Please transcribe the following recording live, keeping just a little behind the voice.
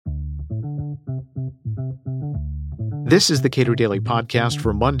This is the Cato Daily Podcast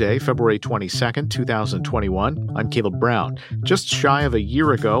for Monday, February 22nd, 2021. I'm Caleb Brown. Just shy of a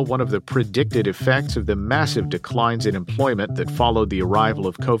year ago, one of the predicted effects of the massive declines in employment that followed the arrival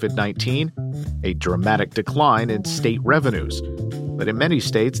of COVID-19, a dramatic decline in state revenues. But in many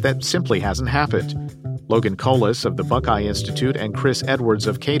states, that simply hasn't happened. Logan Colas of the Buckeye Institute and Chris Edwards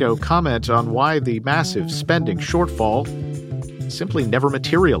of Cato comment on why the massive spending shortfall simply never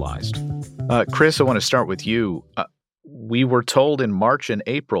materialized. Chris, I want to start with you. We were told in March and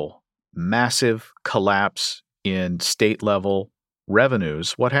April, massive collapse in state-level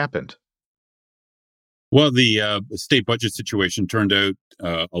revenues. What happened? Well, the state budget situation turned out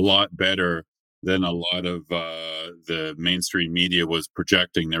a lot better than a lot of the mainstream media was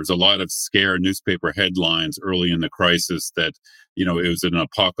projecting. There was a lot of scare newspaper headlines early in the crisis that, it was an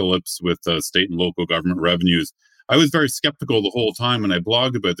apocalypse with state and local government revenues. I was very skeptical the whole time when I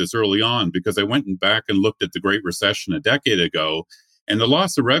blogged about this early on, because I went back and looked at the Great Recession a decade ago, and the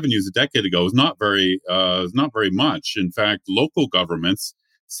loss of revenues a decade ago was not very much. In fact, local governments,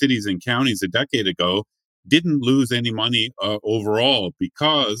 cities and counties a decade ago, didn't lose any money overall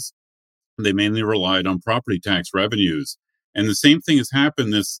because they mainly relied on property tax revenues. And the same thing has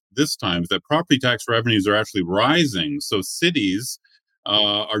happened this time, is that property tax revenues are actually rising. So cities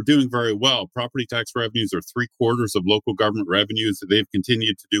are doing very well. Property tax revenues are 3/4 of local government revenues. They've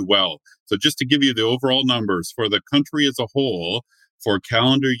continued to do well. So just to give you the overall numbers for the country as a whole, for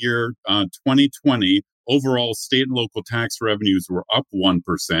calendar year 2020, overall state and local tax revenues were up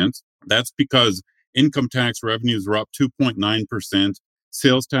 1%. That's because income tax revenues were up 2.9%.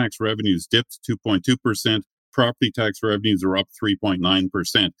 Sales tax revenues dipped 2.2%. Property tax revenues are up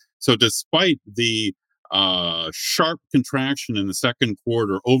 3.9%. So despite the sharp contraction in the second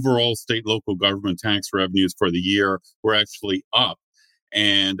quarter, overall state local government tax revenues for the year were actually up.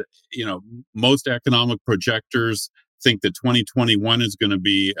 And, most economic projectors think that 2021 is going to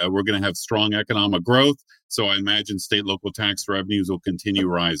be, we're going to have strong economic growth. So I imagine state local tax revenues will continue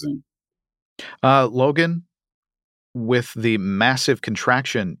rising. Logan, with the massive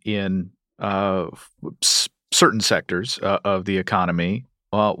contraction in certain sectors of the economy,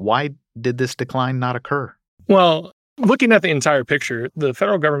 why did this decline not occur? Well, looking at the entire picture, the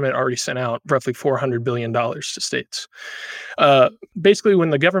federal government already sent out roughly $400 billion to states. Basically, when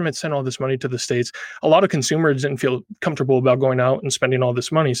the government sent all this money to the states, a lot of consumers didn't feel comfortable about going out and spending all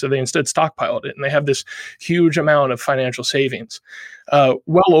this money, so they instead stockpiled it, and they have this huge amount of financial savings,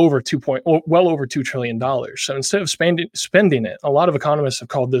 well over $2 trillion. So instead of spending it, a lot of economists have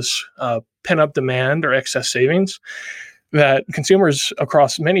called this pent-up demand or excess savings, that consumers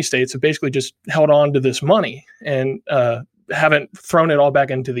across many states have basically just held on to this money and haven't thrown it all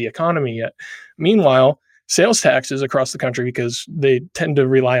back into the economy yet. Meanwhile, sales taxes across the country, because they tend to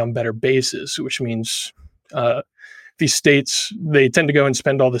rely on better bases, which means these states, they tend to go and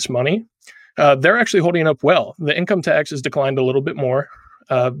spend all this money. They're actually holding up well. The income tax has declined a little bit more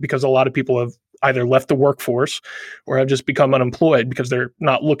because a lot of people have either left the workforce or have just become unemployed because they're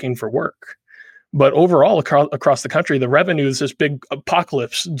not looking for work. But overall, across the country, the revenues, this big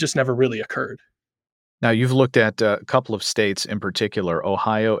apocalypse just never really occurred. Now, you've looked at a couple of states in particular,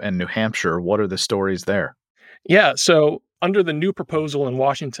 Ohio and New Hampshire. What are the stories there? Yeah, so under the new proposal in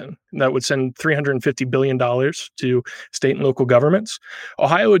Washington that would send $350 billion to state and local governments,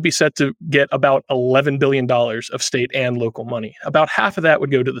 Ohio would be set to get about $11 billion of state and local money. About half of that would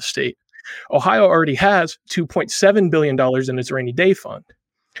go to the state. Ohio already has $2.7 billion in its rainy day fund.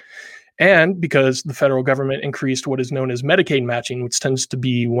 And because the federal government increased what is known as Medicaid matching, which tends to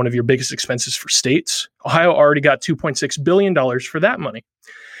be one of your biggest expenses for states, Ohio already got $2.6 billion for that money.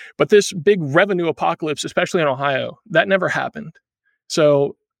 But this big revenue apocalypse, especially in Ohio, that never happened.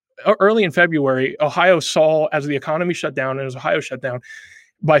 So early in February, Ohio saw, as the economy shut down and as Ohio shut down,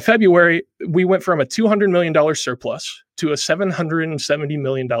 by February, we went from a $200 million surplus to a $770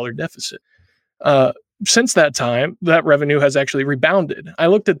 million deficit. Since that time, that revenue has actually rebounded. I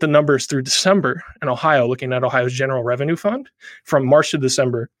looked at the numbers through December in Ohio, looking at Ohio's general revenue fund from March to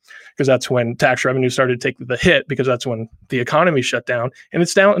December, because that's when tax revenue started to take the hit, because that's when the economy shut down, and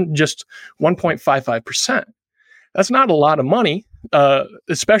it's down just 1.55%. That's not a lot of money,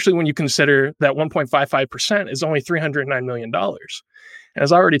 especially when you consider that 1.55% is only $309 million.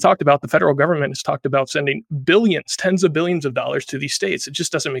 As I already talked about, the federal government has talked about sending billions, tens of billions of dollars to these states. It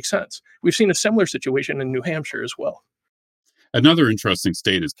just doesn't make sense. We've seen a similar situation in New Hampshire as well. Another interesting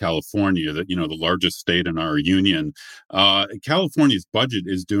state is California, that, the largest state in our union. California's budget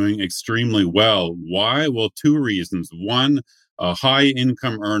is doing extremely well. Why? Well, two reasons. One, high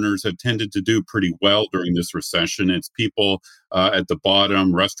income earners have tended to do pretty well during this recession. It's people at the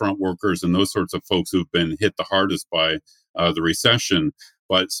bottom, restaurant workers, and those sorts of folks who've been hit the hardest by the recession.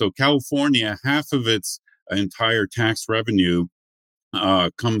 But so California, half of its entire tax revenue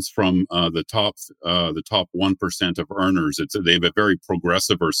comes from the top 1% of earners. They have a very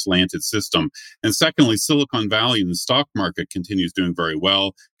progressive or slanted system. And secondly, Silicon Valley in the stock market continues doing very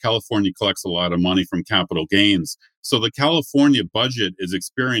well. California collects a lot of money from capital gains. So the California budget is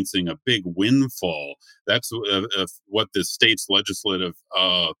experiencing a big windfall. That's what the state's legislative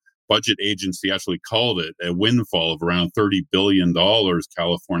budget agency actually called it, a windfall of around $30 billion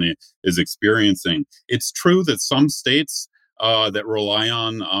California is experiencing. It's true that some states that rely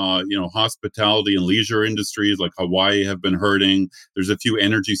on, hospitality and leisure industries like Hawaii have been hurting. There's a few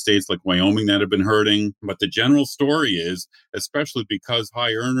energy states like Wyoming that have been hurting. But the general story is, especially because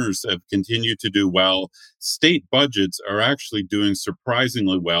high earners have continued to do well, state budgets are actually doing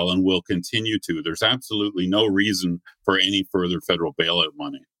surprisingly well and will continue to. There's absolutely no reason for any further federal bailout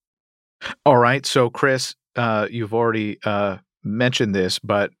money. All right. So, Chris, you've already mentioned this,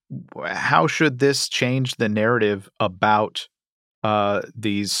 but how should this change the narrative about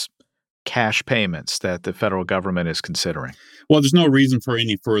these cash payments that the federal government is considering? Well, there's no reason for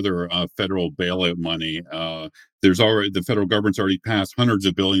any further federal bailout money. The federal government's already passed hundreds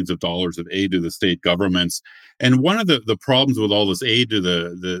of billions of dollars of aid to the state governments. And one of the problems with all this aid to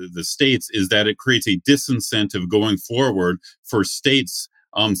the states is that it creates a disincentive going forward for states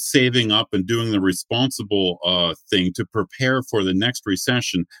saving up and doing the responsible thing to prepare for the next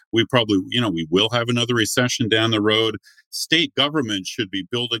recession. We will have another recession down the road. State governments should be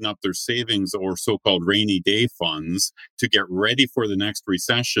building up their savings or so-called rainy day funds to get ready for the next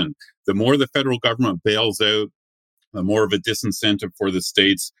recession. The more the federal government bails out, the more of a disincentive for the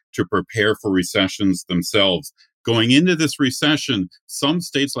states to prepare for recessions themselves. Going into this recession, some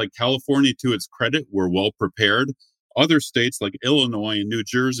states like California, to its credit, were well prepared. Other states like Illinois and New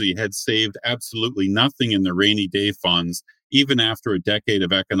Jersey had saved absolutely nothing in the rainy day funds, even after a decade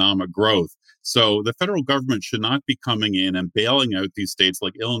of economic growth. So the federal government should not be coming in and bailing out these states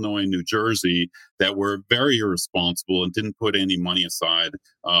like Illinois and New Jersey that were very irresponsible and didn't put any money aside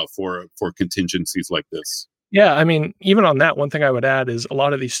for contingencies like this. Yeah, I mean, even on that, one thing I would add is a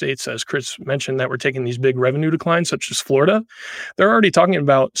lot of these states, as Chris mentioned, that were taking these big revenue declines, such as Florida, they're already talking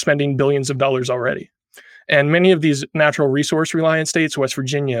about spending billions of dollars already. And many of these natural resource reliant states, West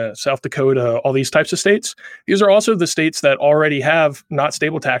Virginia, South Dakota, all these types of states, these are also the states that already have not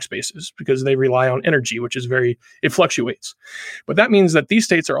stable tax bases because they rely on energy, which is it fluctuates. But that means that these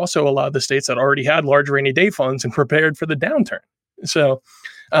states are also a lot of the states that already had large rainy day funds and prepared for the downturn. So,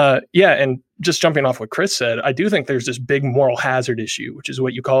 and just jumping off what Chris said, I do think there's this big moral hazard issue, which is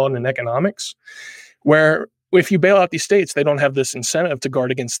what you call it in economics, where if you bail out these states, they don't have this incentive to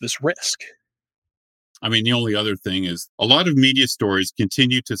guard against this risk. I mean, the only other thing is a lot of media stories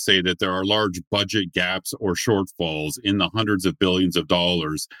continue to say that there are large budget gaps or shortfalls in the hundreds of billions of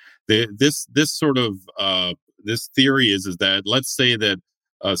dollars. This theory is that, let's say that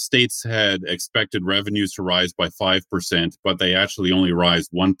states had expected revenues to rise by 5%, but they actually only rise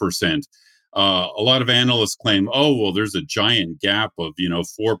 1%. A lot of analysts claim, there's a giant gap of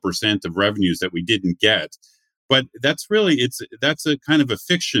 4% of revenues that we didn't get. But that's a kind of a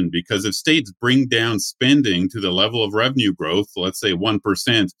fiction, because if states bring down spending to the level of revenue growth, let's say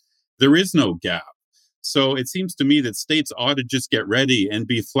 1%, there is no gap. So it seems to me that states ought to just get ready and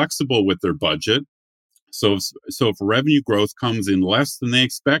be flexible with their budget. So if revenue growth comes in less than they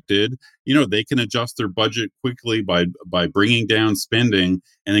expected, they can adjust their budget quickly by bringing down spending,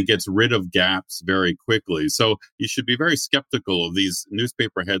 and it gets rid of gaps very quickly. So you should be very skeptical of these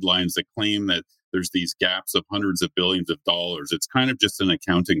newspaper headlines that claim that there's these gaps of hundreds of billions of dollars. It's kind of just an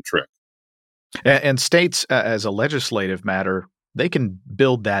accounting trick. And states, as a legislative matter, they can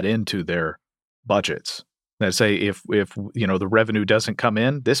build that into their budgets. They say if the revenue doesn't come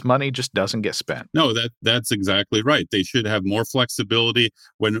in, this money just doesn't get spent. No, that's exactly right. They should have more flexibility.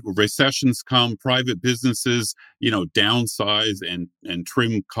 When recessions come, private businesses, downsize and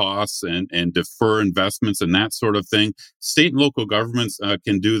trim costs and defer investments and that sort of thing. State and local governments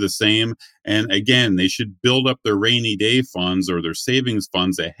can do the same. And again, they should build up their rainy day funds or their savings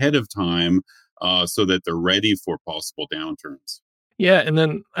funds ahead of time so that they're ready for possible downturns. Yeah, and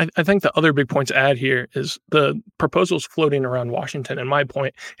then I think the other big point to add here is the proposals floating around Washington, in my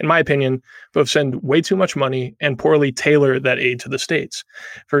opinion, both send way too much money and poorly tailor that aid to the states.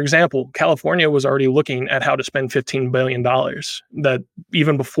 For example, California was already looking at how to spend $15 billion that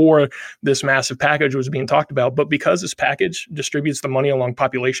even before this massive package was being talked about. But because this package distributes the money along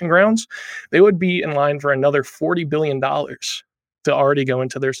population grounds, they would be in line for another $40 billion to already go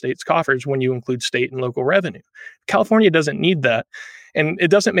into their state's coffers when you include state and local revenue. California doesn't need that. And it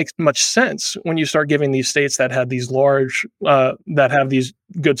doesn't make much sense when you start giving these states that have these large, that have these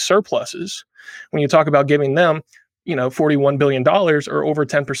good surpluses, when you talk about giving them, $41 billion or over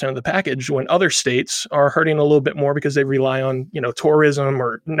 10% of the package, when other states are hurting a little bit more because they rely on, tourism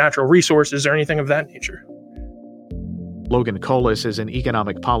or natural resources or anything of that nature. Logan Colas is an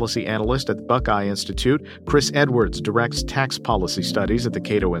economic policy analyst at the Buckeye Institute. Chris Edwards directs tax policy studies at the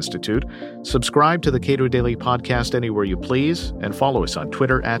Cato Institute. Subscribe to the Cato Daily Podcast anywhere you please, and follow us on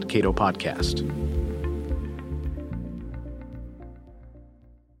Twitter @Cato Podcast.